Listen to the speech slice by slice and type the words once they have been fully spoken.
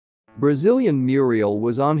Brazilian Muriel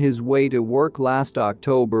was on his way to work last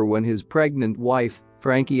October when his pregnant wife,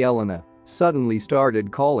 Frankie Elena, suddenly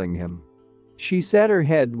started calling him. She said her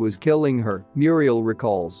head was killing her, Muriel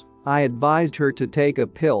recalls. I advised her to take a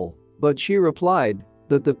pill, but she replied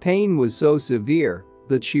that the pain was so severe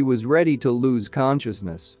that she was ready to lose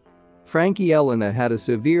consciousness. Frankie Elena had a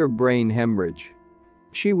severe brain hemorrhage.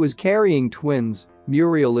 She was carrying twins.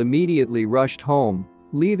 Muriel immediately rushed home,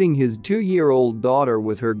 leaving his 2-year-old daughter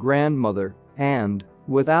with her grandmother and,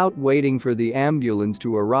 without waiting for the ambulance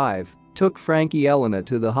to arrive, took Frankie Elena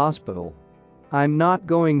to the hospital. I'm not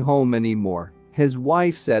going home anymore, his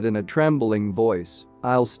wife said in a trembling voice.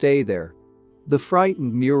 I'll stay there. The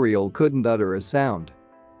frightened Muriel couldn't utter a sound.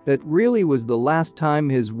 It really was the last time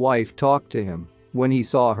his wife talked to him when he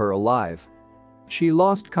saw her alive. She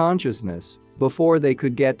lost consciousness before they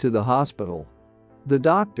could get to the hospital. The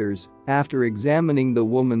doctors, after examining the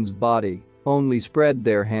woman's body, only spread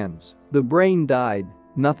their hands. The brain died,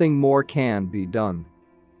 nothing more can be done.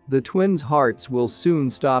 The twins' hearts will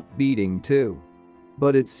soon stop beating too.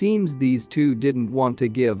 But it seems these two didn't want to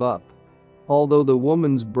give up. Although the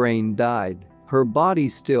woman's brain died, her body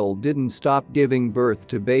still didn't stop giving birth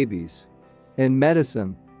to babies. In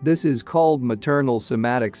medicine, this is called maternal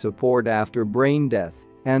somatic support after brain death,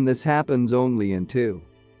 and this happens only in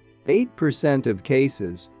 2.8% of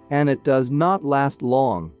cases, and it does not last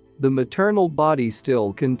long. The maternal body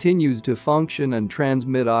still continues to function and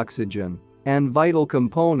transmit oxygen and vital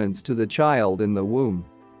components to the child in the womb.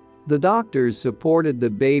 The doctors supported the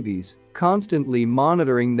babies, constantly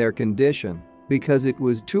monitoring their condition. Because it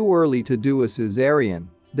was too early to do a cesarean,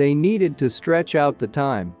 they needed to stretch out the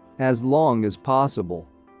time as long as possible.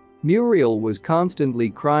 Muriel was constantly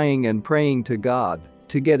crying and praying to God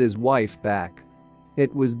to get his wife back.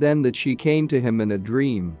 It was then that she came to him in a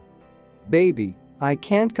dream. "Baby, I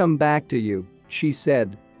can't come back to you," she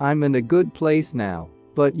said. "I'm in a good place now,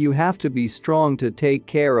 but you have to be strong to take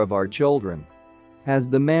care of our children." As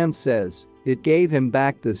the man says, it gave him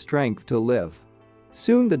back the strength to live.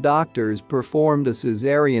 Soon the doctors performed a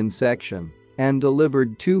cesarean section and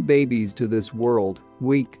delivered 2 babies to this world,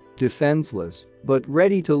 weak, defenseless, but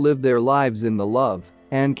ready to live their lives in the love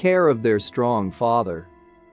and care of their strong father.